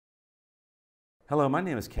Hello, my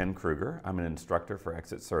name is Ken Kruger. I'm an instructor for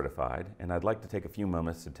ExitCertified, and I'd like to take a few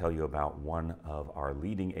moments to tell you about one of our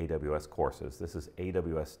leading AWS courses. This is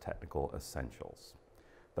AWS Technical Essentials.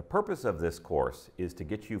 The purpose of this course is to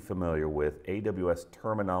get you familiar with AWS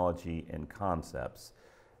terminology and concepts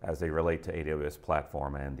as they relate to AWS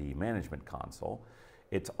Platform and the Management Console.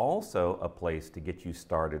 It's also a place to get you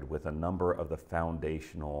started with a number of the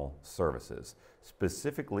foundational services,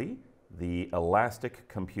 specifically the Elastic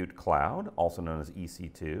Compute Cloud, also known as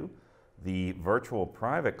EC2, the Virtual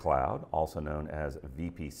Private Cloud, also known as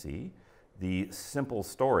VPC, the Simple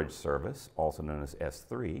Storage Service, also known as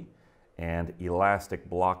S3, and Elastic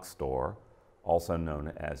Block Store, also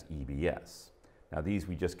known as EBS. Now these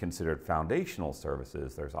we just considered foundational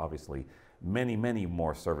services. There's obviously many, many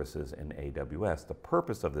more services in AWS. The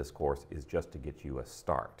purpose of this course is just to get you a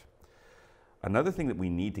start. Another thing that we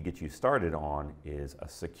need to get you started on is a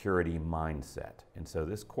security mindset. And so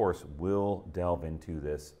this course will delve into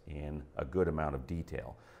this in a good amount of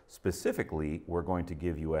detail. Specifically, we're going to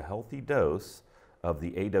give you a healthy dose of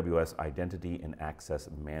the AWS Identity and Access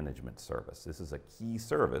Management Service. This is a key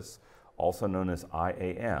service, also known as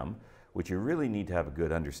IAM, which you really need to have a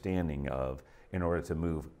good understanding of in order to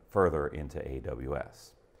move further into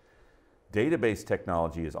AWS. Database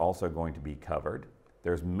technology is also going to be covered.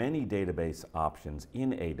 There's many database options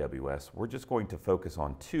in AWS. We're just going to focus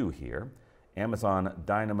on two here, Amazon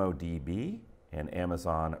DynamoDB and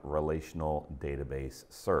Amazon Relational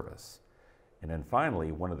Database Service. And then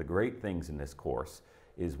finally, one of the great things in this course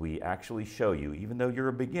is we actually show you, even though you're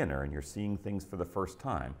a beginner and you're seeing things for the first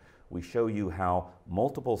time, we show you how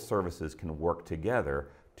multiple services can work together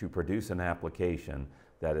to produce an application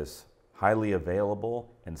that is highly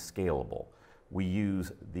available and scalable. We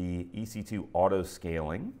use the EC2 auto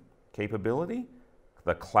scaling capability,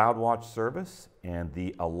 the CloudWatch service, and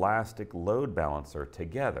the Elastic Load Balancer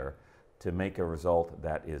together to make a result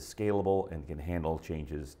that is scalable and can handle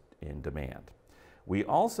changes in demand. We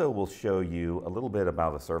also will show you a little bit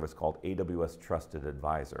about a service called AWS Trusted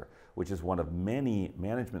Advisor, which is one of many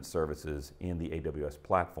management services in the AWS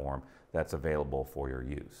platform that's available for your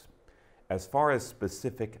use. As far as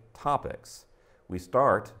specific topics, we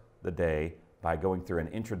start the day by going through an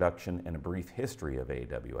introduction and a brief history of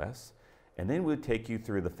AWS, and then we'll take you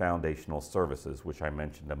through the foundational services, which I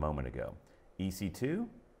mentioned a moment ago: EC2,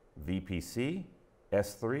 VPC,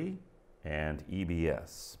 S3, and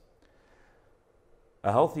EBS.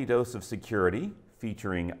 A healthy dose of security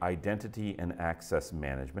featuring Identity and Access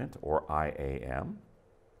Management, or IAM,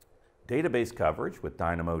 database coverage with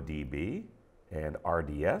DynamoDB and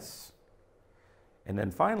RDS, and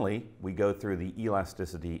then finally, we go through the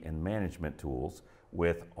elasticity and management tools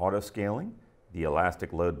with autoscaling, the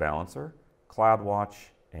Elastic Load Balancer, CloudWatch,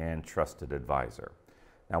 and Trusted Advisor.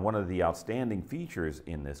 Now, one of the outstanding features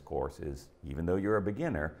in this course is, even though you're a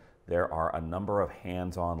beginner, there are a number of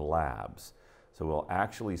hands-on labs. So we'll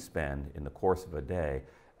actually spend, in the course of a day,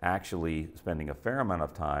 actually spending a fair amount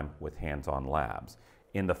of time with hands-on labs.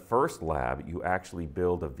 In the first lab, you actually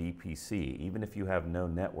build a VPC, even if you have no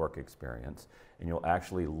network experience, and you'll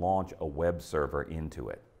actually launch a web server into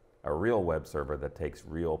it, a real web server that takes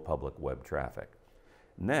real public web traffic.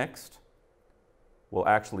 Next, we'll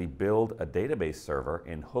actually build a database server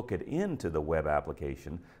and hook it into the web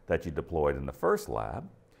application that you deployed in the first lab.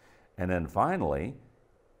 And then finally,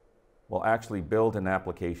 we'll actually build an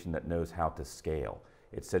application that knows how to scale.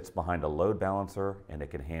 It sits behind a load balancer and it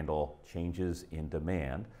can handle changes in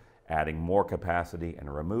demand, adding more capacity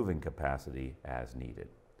and removing capacity as needed.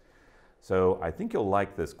 So I think you'll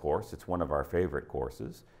like this course. It's one of our favorite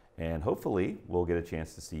courses, and hopefully we'll get a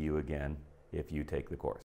chance to see you again if you take the course.